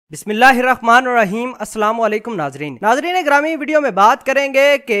बिस्मिल्लाहिर्रहमानिर्रहीम। अस्सलाम वालेकुम नाजरीन ग्रामी, वीडियो में बात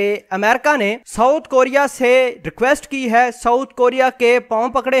करेंगे कि अमेरिका ने साउथ कोरिया से रिक्वेस्ट की है, साउथ कोरिया के पांव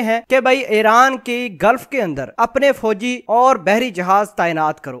पकड़े हैं कि भाई ईरान की गल्फ के अंदर अपने फौजी और बहरी जहाज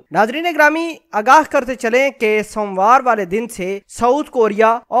तैनात करो। नाजरीन ग्रामी, आगाह करते चलें कि सोमवार वाले दिन से साउथ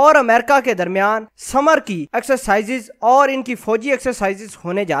कोरिया और अमेरिका के दरमियान समर की एक्सरसाइजेज और इनकी फौजी एक्सरसाइजेज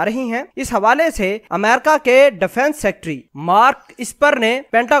होने जा रही हैं। इस हवाले से अमेरिका के डिफेंस सेक्रेटरी मार्क इस्पर ने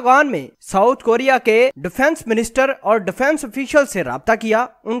पेंटागन में साउथ कोरिया के डिफेंस मिनिस्टर और डिफेंस ऑफिशियल से राब्ता किया,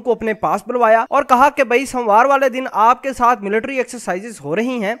 उनको अपने पास बुलवाया और कहा कि भाई सोमवार वाले दिन आपके साथ मिलिट्री एक्सरसाइजेस हो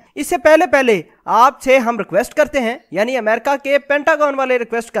रही हैं, इससे पहले आपसे हम रिक्वेस्ट करते हैं, यानी अमेरिका के पेंटागन वाले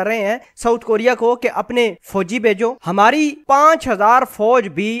रिक्वेस्ट कर रहे हैं साउथ कोरिया को कि अपने फौजी भेजो। हमारी 5000 फौज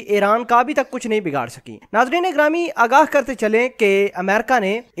भी ईरान का अभी तक कुछ नहीं बिगाड़ सकी। नाज़रीन ग्रामी, आगाह करते चलें कि अमेरिका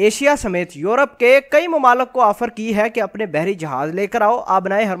ने एशिया समेत यूरोप के कई ममालिक को ऑफर की है कि अपने बहरी जहाज लेकर आओ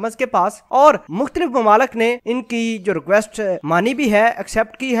आबनाए हरमज के पास, और मुख्तलिफ ममालिक ने इनकी जो रिक्वेस्ट मानी भी है,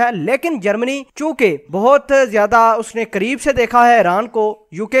 एक्सेप्ट की है। लेकिन जर्मनी चूंकि बहुत ज्यादा उसने करीब से देखा है ईरान को,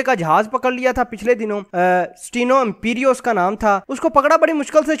 यूके का जहाज पकड़ लिया था पिछले दिनों, स्टीनो इम्पीरियो उसका नाम था, उसको पकड़ा बड़ी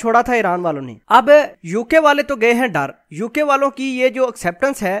मुश्किल से छोड़ा था ईरान वालों ने। अब यूके वाले तो गए हैं डर, यूके वालों की ये जो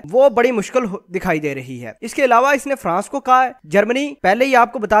एक्सेप्टेंस है वो बड़ी मुश्किल दिखाई दे रही है। इसके अलावा इसने फ्रांस को कहा है, जर्मनी पहले ही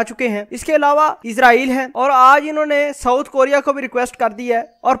आपको बता चुके हैं, इसके अलावा इजराइल है, और आज इन्होंने साउथ कोरिया को भी रिक्वेस्ट कर दी है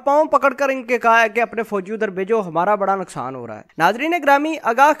और पांव पकड़कर इनके कहा है कि अपने फौजी उधर भेजो, हमारा बड़ा नुकसान हो रहा है। नाजरीन ग्रामी,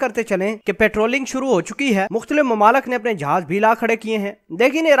 आगाह करते चलें कि पेट्रोलिंग शुरू हो चुकी है, मुख्तलिफ ममालिक ने अपने जहाज भी ला खड़े किए हैं,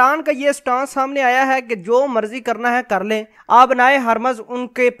 लेकिन ईरान का ये स्टांस सामने आया है कि जो मर्जी करना है कर लें, आबनाए हरमज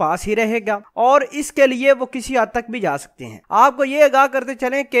उनके पास ही रहेगा और इसके लिए वो किसी हद तक भी जा सकते हैं। आपको ये आगाह करते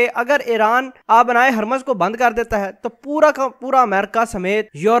चलें कि अगर ईरान आबनाए हरमज को बंद कर देता है तो पूरा का पूरा अमेरिका समेत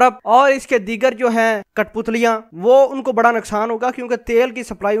यूरोप और इसके दीगर जो हैं कठपुतलियां, वो उनको बड़ा नुकसान होगा, क्योंकि तेल की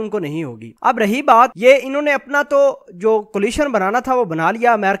सप्लाई उनको नहीं होगी। अब रही बात ये, इन्होंने अपना तो जो कोलिशन बनाना था वो बना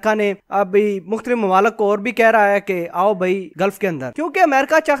लिया अमेरिका ने। अभी मुख्तलिफ ममालिक को और भी कह रहा है कि आओ भाई गल्फ के अंदर, क्योंकि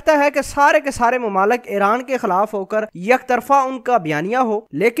अमेरिका चाहता है कि सारे के सारे ममालिक ईरान के खिलाफ होकर एक तरफा उनका बयानिया हो।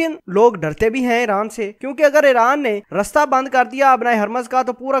 लेकिन लोग डरते भी हैं ईरान से, क्योंकि अगर ईरान ने रास्ता बंद कर दिया अपना हरमज का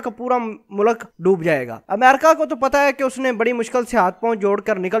तो पूरा का पूरा मुल्क डूब जाएगा। अमेरिका को तो पता है कि उसने बड़ी मुश्किल से हाथ पांव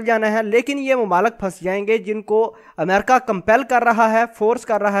जोड़कर निकल जाना है, लेकिन ये ममालिक फंस जाएंगे जिनको अमेरिका कंपेल कर रहा है, फोर्स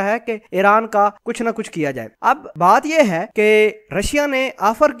कर रहा है कि ईरान का कुछ ना कुछ किया जाए। अब बात यह है कि रशिया ने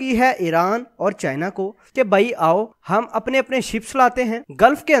ऑफर की है ईरान और चाइना को कि भाई आओ हम अपने अपने शिप्स लाते हैं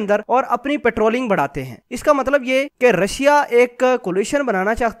गल्फ के अंदर और अपनी पेट्रोलिंग बढ़ाते हैं। इसका मतलब ये कि रशिया एक कोलिशन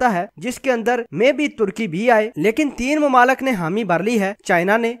बनाना चाहता है जिसके अंदर में भी तुर्की भी आए, लेकिन तीन ममालिक ने हामी भर ली है,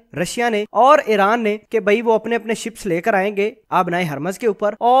 चाइना ने, रशिया ने और ईरान ने, कि भाई वो अपने अपने शिप्स लेकर आएंगे आबनाए हरमज के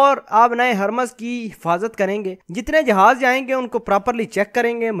ऊपर और आबनाए हरमज की हिफाजत करेंगे। जितने जहाज जाएंगे उनको प्रॉपरली चेक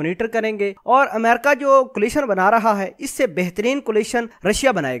करेंगे, मॉनिटर करेंगे, और अमेरिका जो कोलिशन बना रहा है इससे बेहतरीन कोलिशन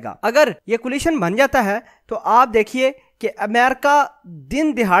रशिया बनाएगा। अगर ये कोलिशन बन जाता है तो आप देखिए कि अमेरिका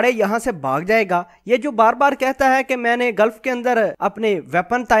दिन दिहाड़े यहां से भाग जाएगा। ये जो बार बार कहता है कि मैंने गल्फ के अंदर अपने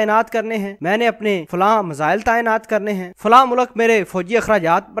वेपन तैनात करने हैं, मैंने अपने फलां मिसाइल तैनात करने हैं, फलां मुल्क मेरे फौजी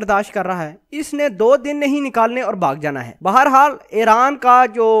अखराजात बर्दाश्त कर रहा है, इसने 2 दिन नहीं निकालने और भाग जाना है। बहरहाल ईरान का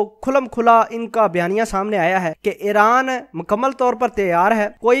जो खुलम खुला इनका बयानिया सामने आया है कि ईरान मुकम्मल तौर पर तैयार है,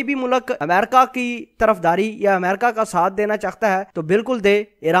 कोई भी मुल्क अमेरिका की तरफदारी या अमेरिका का साथ देना चाहता है तो बिल्कुल दे,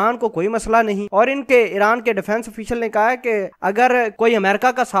 ईरान को कोई मसला नहीं। और इनके ईरान के डिफेंस ऑफिशियल ने कहा कि अगर कोई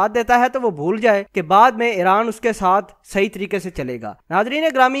अमेरिका का साथ देता है तो वो भूल जाए कि बाद में ईरान उसके साथ सही तरीके से चलेगा। नाजरीन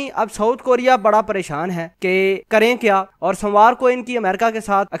ग्रामी, अब साउथ कोरिया बड़ा परेशान है कि करें क्या, और सोमवार को इनकी अमेरिका के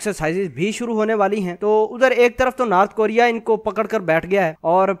साथ एक्सरसाइजेज भी शुरू होने वाली हैं। तो उधर एक तरफ तो नॉर्थ कोरिया इनको पकड़कर बैठ गया है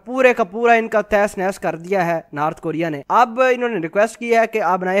और पूरे का पूरा इनका तहस नहस कर दिया है नॉर्थ कोरिया ने। अब इन्होंने रिक्वेस्ट की है कि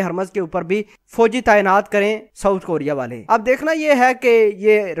आबनाए हरमज के ऊपर भी फौजी तैनात करें साउथ कोरिया वाले। अब देखना यह है कि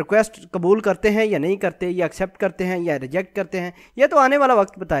ये रिक्वेस्ट कबूल करते हैं या नहीं करते, या एक्सेप्ट करते हैं या रिजेक्ट करते हैं, ये तो आने वाला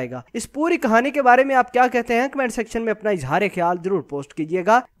वक्त बताएगा। इस पूरी कहानी के बारे में आप क्या कहते हैं, कमेंट सेक्शन में अपना इजहार ख्याल जरूर पोस्ट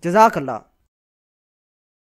कीजिएगा। जज़ाकल्लाह।